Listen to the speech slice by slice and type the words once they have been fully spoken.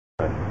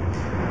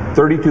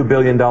$32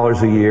 billion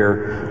a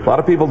year. A lot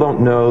of people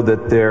don't know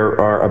that there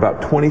are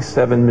about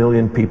 27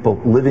 million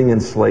people living in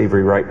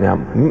slavery right now,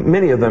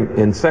 many of them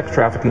in sex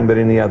trafficking, but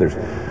any others.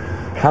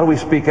 How do we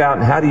speak out,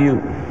 and how do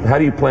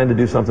you plan to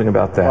do something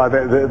about that?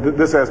 Well,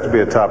 this has to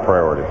be a top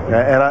priority,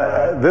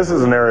 and this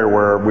is an area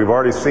where we've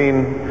already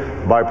seen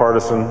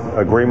bipartisan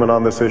agreement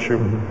on this issue.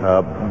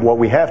 What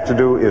we have to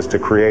do is to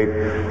create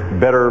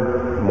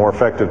better, more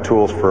effective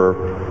tools for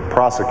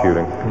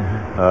prosecuting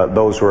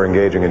those who are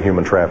engaging in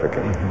human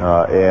trafficking.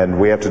 And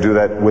we have to do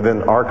that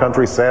within our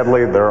country.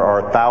 Sadly, there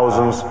are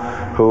thousands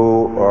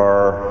who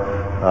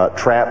are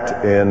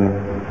trapped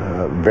in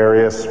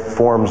various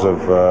forms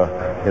of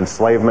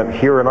enslavement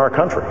here in our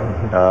country.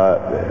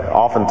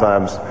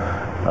 Oftentimes,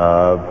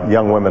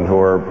 young women who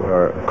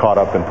are caught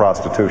up in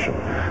prostitution.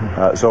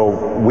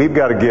 So we've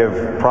got to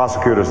give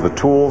prosecutors the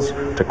tools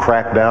to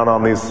crack down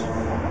on these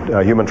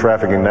human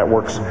trafficking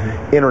networks.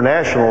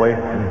 Internationally,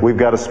 we've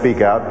got to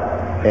speak out,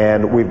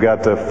 and we've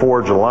got to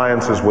forge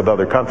alliances with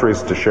other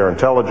countries to share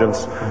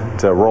intelligence,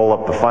 to roll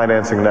up the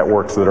financing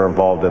networks that are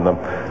involved in them.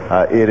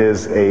 It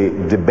is a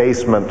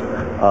debasement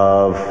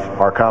of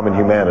our common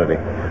humanity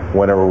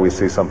whenever we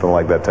see something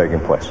like that taking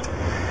place.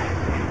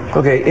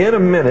 Okay, in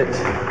 1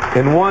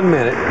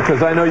 minute,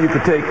 because I know you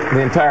could take the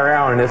entire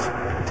hour in this,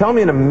 tell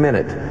me in a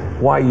minute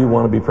why you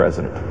want to be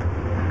president.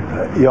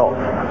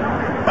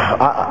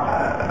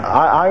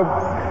 I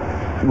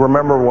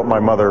remember what my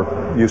mother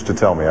used to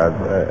tell me.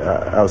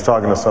 I was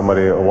talking to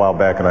somebody a while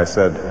back, and I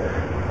said,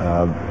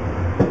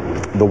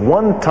 the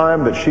one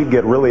time that she'd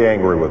get really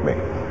angry with me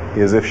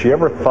is if she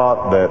ever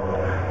thought that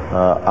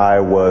I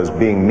was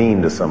being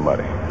mean to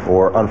somebody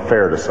or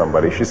unfair to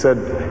somebody. She said,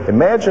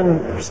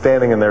 imagine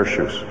standing in their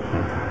shoes.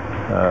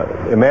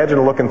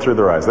 Imagine looking through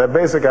their eyes. That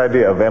basic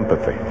idea of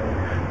empathy.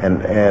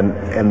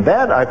 And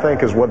that, I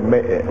think, is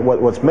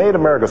what's made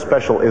America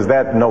special, is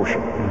that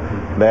notion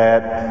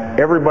that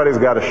everybody's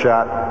got a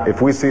shot.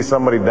 If we see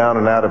somebody down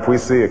and out, if we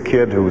see a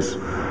kid who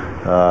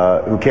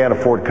can't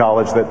afford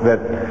college,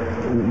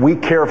 that we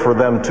care for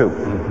them too.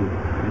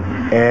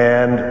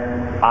 And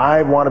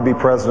I want to be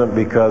president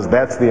because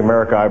that's the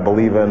America I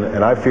believe in,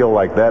 and I feel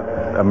like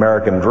that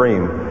American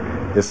dream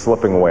is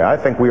slipping away. I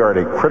think we are at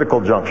a critical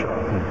juncture.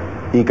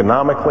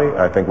 Economically,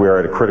 I think we are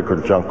at a critical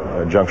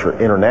juncture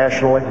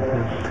internationally.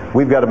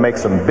 We've got to make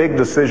some big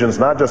decisions,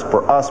 not just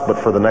for us, but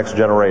for the next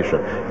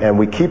generation. And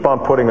we keep on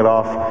putting it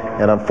off,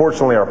 and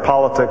unfortunately our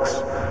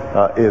politics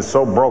is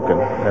so broken,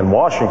 and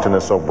Washington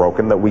is so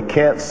broken, that we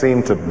can't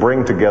seem to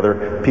bring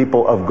together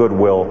people of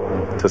goodwill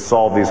to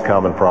solve these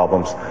common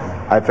problems.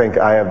 I think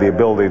I have the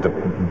ability to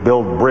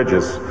build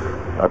bridges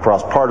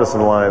across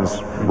partisan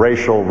lines,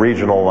 racial,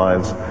 regional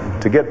lines,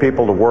 to get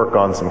people to work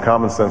on some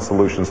common sense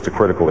solutions to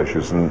critical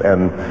issues. And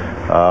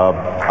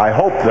I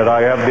hope that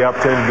I have the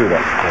opportunity to do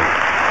that.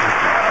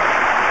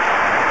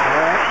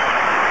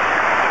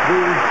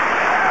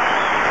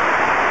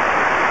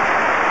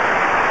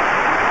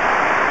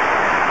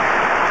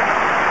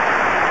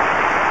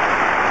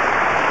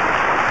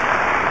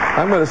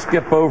 I'm going to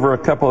skip over a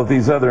couple of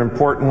these other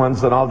important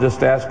ones, and I'll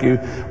just ask you,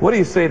 what do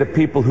you say to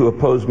people who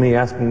oppose me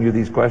asking you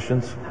these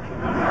questions?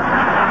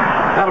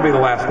 That'll be the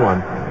last one.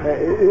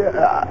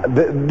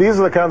 These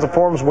are the kinds of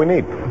forums we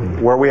need,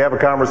 where we have a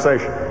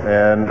conversation.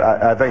 And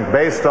I think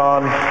based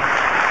on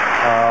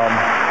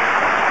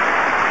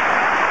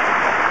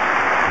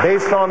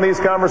these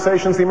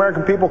conversations, the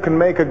American people can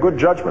make a good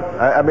judgment.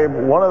 I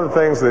mean, one of the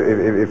things that,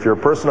 if you're a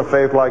person of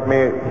faith like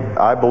me,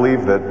 I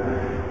believe that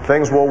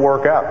things will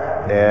work out,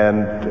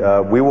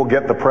 and we will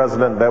get the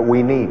president that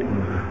we need.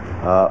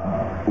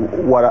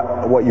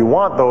 What you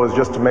want, though, is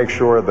just to make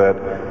sure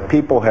that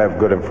people have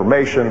good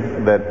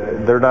information,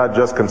 that they're not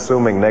just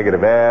consuming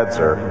negative ads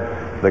or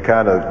the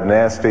kind of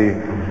nasty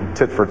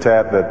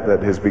tit-for-tat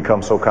that has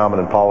become so common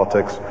in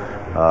politics.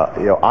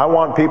 I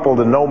want people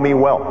to know me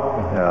well,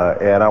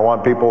 and I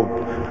want people,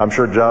 I'm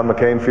sure John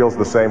McCain feels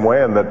the same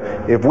way, and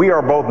that if we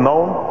are both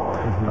known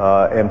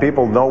and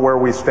people know where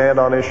we stand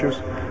on issues,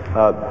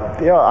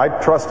 I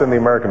trust in the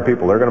American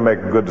people. They're going to make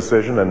a good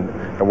decision, and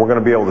we're going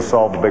to be able to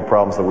solve the big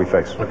problems that we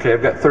face. Okay,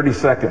 I've got 30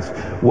 seconds.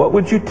 What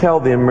would you tell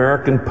the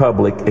American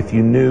public if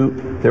you knew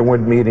there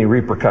wouldn't be any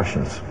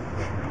repercussions?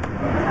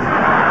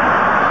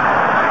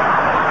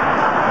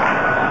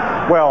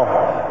 Well,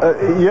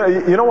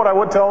 you know what I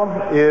would tell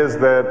them is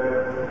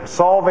that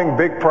solving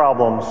big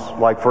problems,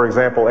 like, for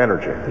example,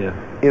 energy,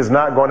 is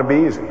not going to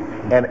be easy.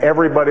 And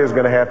everybody is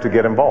going to have to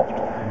get involved.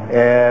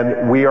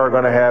 And we are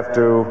going to have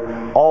to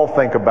all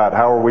think about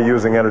how are we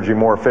using energy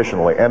more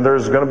efficiently. And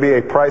there's going to be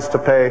a price to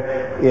pay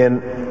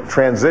in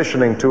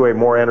transitioning to a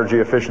more energy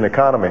efficient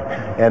economy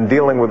and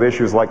dealing with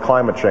issues like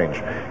climate change.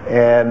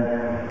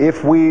 And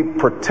if we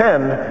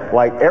pretend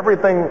like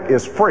everything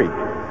is free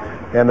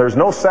and there's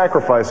no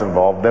sacrifice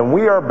involved, then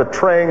we are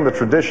betraying the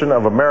tradition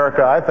of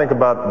America. I think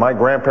about my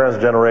grandparents'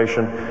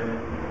 generation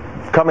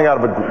coming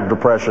out of a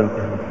depression,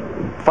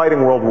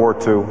 fighting World War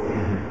II,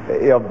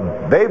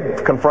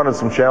 they've confronted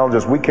some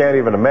challenges we can't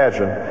even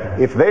imagine.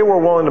 If they were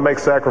willing to make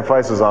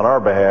sacrifices on our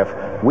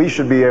behalf, we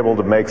should be able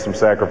to make some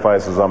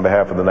sacrifices on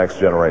behalf of the next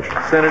generation.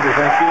 Senator,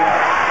 thank you.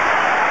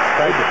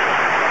 Thank you.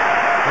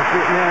 Thank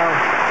you. Now,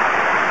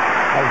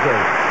 okay.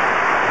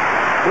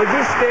 Would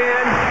you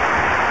stand?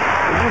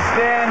 Would you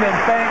stand and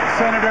thank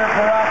Senator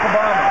Barack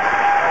Obama?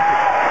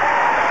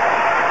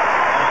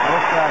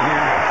 Let's right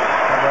here.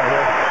 Right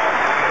here.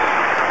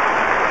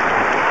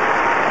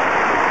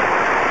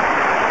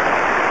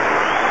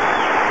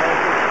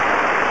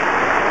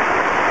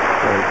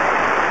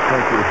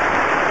 Thank you.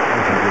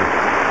 Thank you.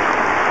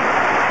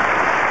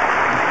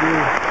 Thank you.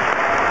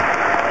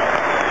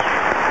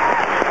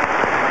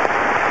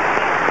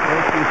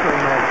 Thank you so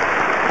much.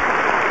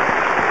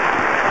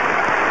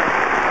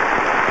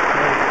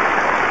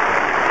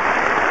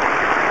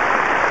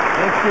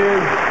 Thank you.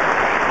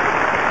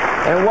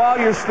 And while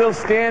you're still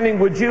standing,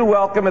 would you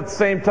welcome at the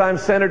same time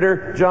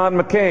Senator John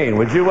McCain?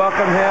 Would you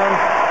welcome him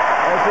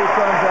as he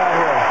comes out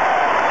here?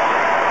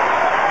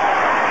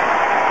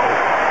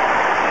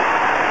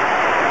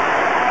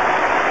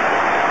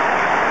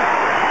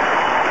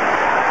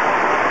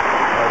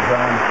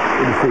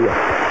 Good to see you. Good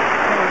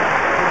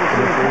to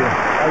see you.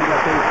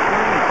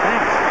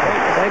 Thanks.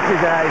 Thank you,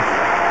 guys.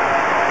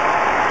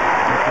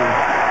 Thank you.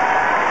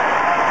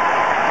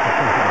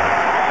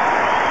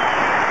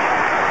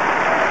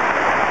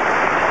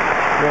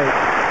 Great.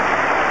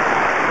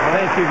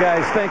 Thank you,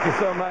 guys. Thank you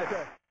so much.